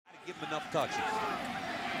him enough touches.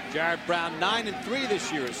 Jared Brown, 9-3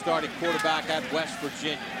 this year as starting quarterback at West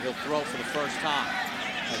Virginia. He'll throw for the first time.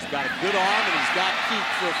 He's got a good arm, and he's got feet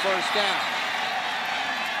for a first down.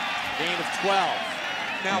 Gain of 12.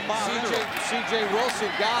 Now, C.J.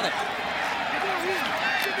 Wilson got it.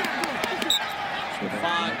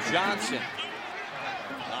 Stephon Johnson.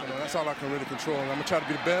 That's all I can really control. I'm going to try to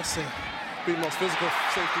be the best and be the most physical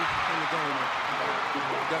safety in the game.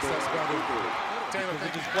 That's about it. Because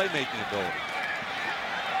of his playmaking ability.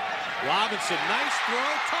 Robinson, nice throw,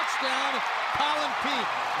 touchdown, Colin Peak.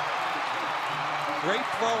 Great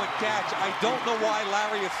throw and catch. I don't know why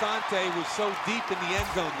Larry Asante was so deep in the end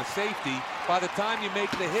zone, the safety. By the time you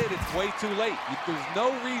make the hit, it's way too late. There's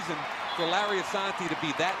no reason for Larry Asante to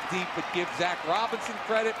be that deep, but give Zach Robinson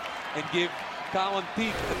credit and give Colin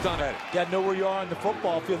Peak a ton of credit. You got to know where you are on the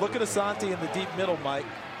football. If you look at Asante in the deep middle, Mike.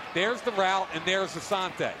 There's the route, and there's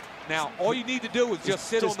Asante. Now, all you need to do is just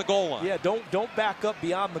sit on the goal line. Yeah, don't back up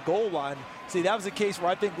beyond the goal line. See, that was a case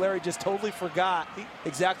where I think Larry just totally forgot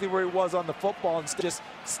exactly where he was on the football, and just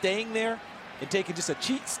staying there and taking just a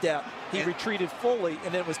cheat step. He retreated fully,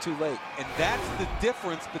 and then it was too late. And that's the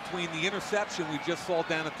difference between the interception we just saw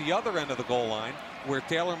down at the other end of the goal line, where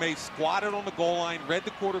Taylor May squatted on the goal line, read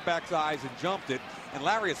the quarterback's eyes, and jumped it. And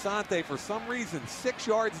Larry Asante, for some reason, 6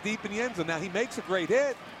 yards deep in the end zone. Now, he makes a great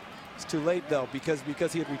hit. It's too late, though, because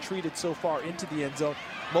he had retreated so far into the end zone.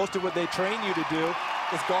 Most of what they train you to do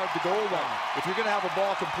is guard the goal line. If you're going to have a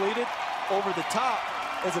ball completed, over the top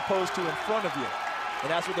as opposed to in front of you. And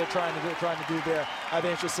that's what they're trying to do there. I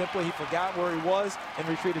think it's just simply he forgot where he was and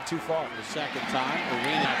retreated too far. The second time,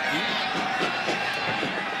 Arena deep.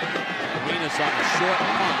 Arenas on the short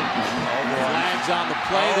punt. Flags on the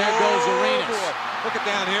play. There goes Arenas. Look it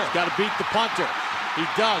down here. He's got to beat the punter. He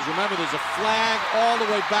does. Remember, there's a flag all the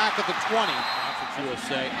way back at the 20. Conference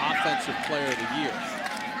USA Offensive Player of the Year.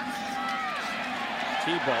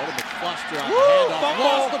 Tebow to McCluster on the handoff.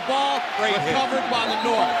 Lost the ball. Great recovered by the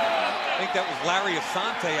North. I think that was Larry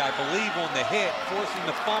Asante, I believe, on the hit, forcing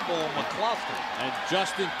the fumble on McCluster. And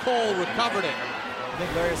Justin Cole recovered it. I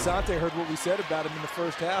think Larry Asante heard what we said about him in the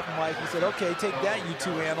first half, Mike. He said, okay, take that, you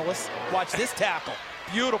two analysts. Watch this tackle.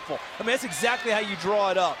 Beautiful. I mean, that's exactly how you draw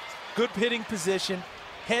it up. Good hitting position,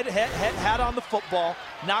 head on the football,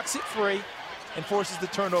 knocks it free, and forces the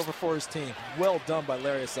turnover for his team. Well done by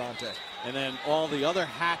Larry Asante. And then all the other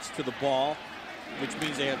hats to the ball, which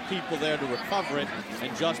means they have people there to recover it,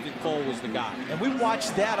 and Justin Cole was the guy. And we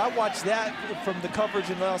watched that. I watched that from the coverage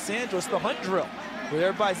in Los Angeles, the hunt drill, where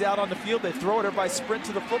everybody's out on the field, they throw it, everybody sprint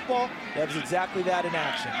to the football. That was exactly that in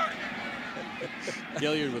action.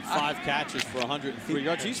 Dillard with 5 catches for 103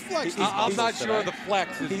 yards. He's flexed. I'm not sure the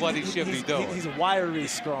flex is what he should be doing. He's wiry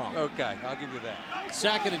strong. Okay, I'll give you that.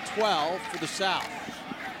 2nd and 12 for the South.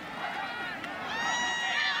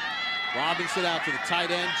 Robinson out to the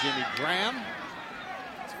tight end, Jimmy Graham.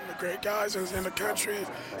 Some of the great guys in the country.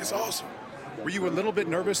 It's awesome. Were you a little bit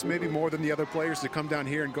nervous, maybe more than the other players, to come down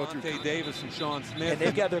here and go through? Asante Davis and Sean Smith. And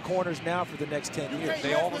they've got their corners now for the next 10 years.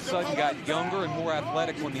 They all of a sudden got younger and more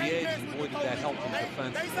athletic on the edge, and boy, did that help them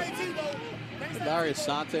defensively. Larry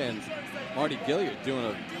Asante and Marty Gilliard doing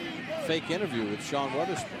a fake interview with Sean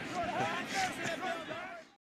Weatherspoon.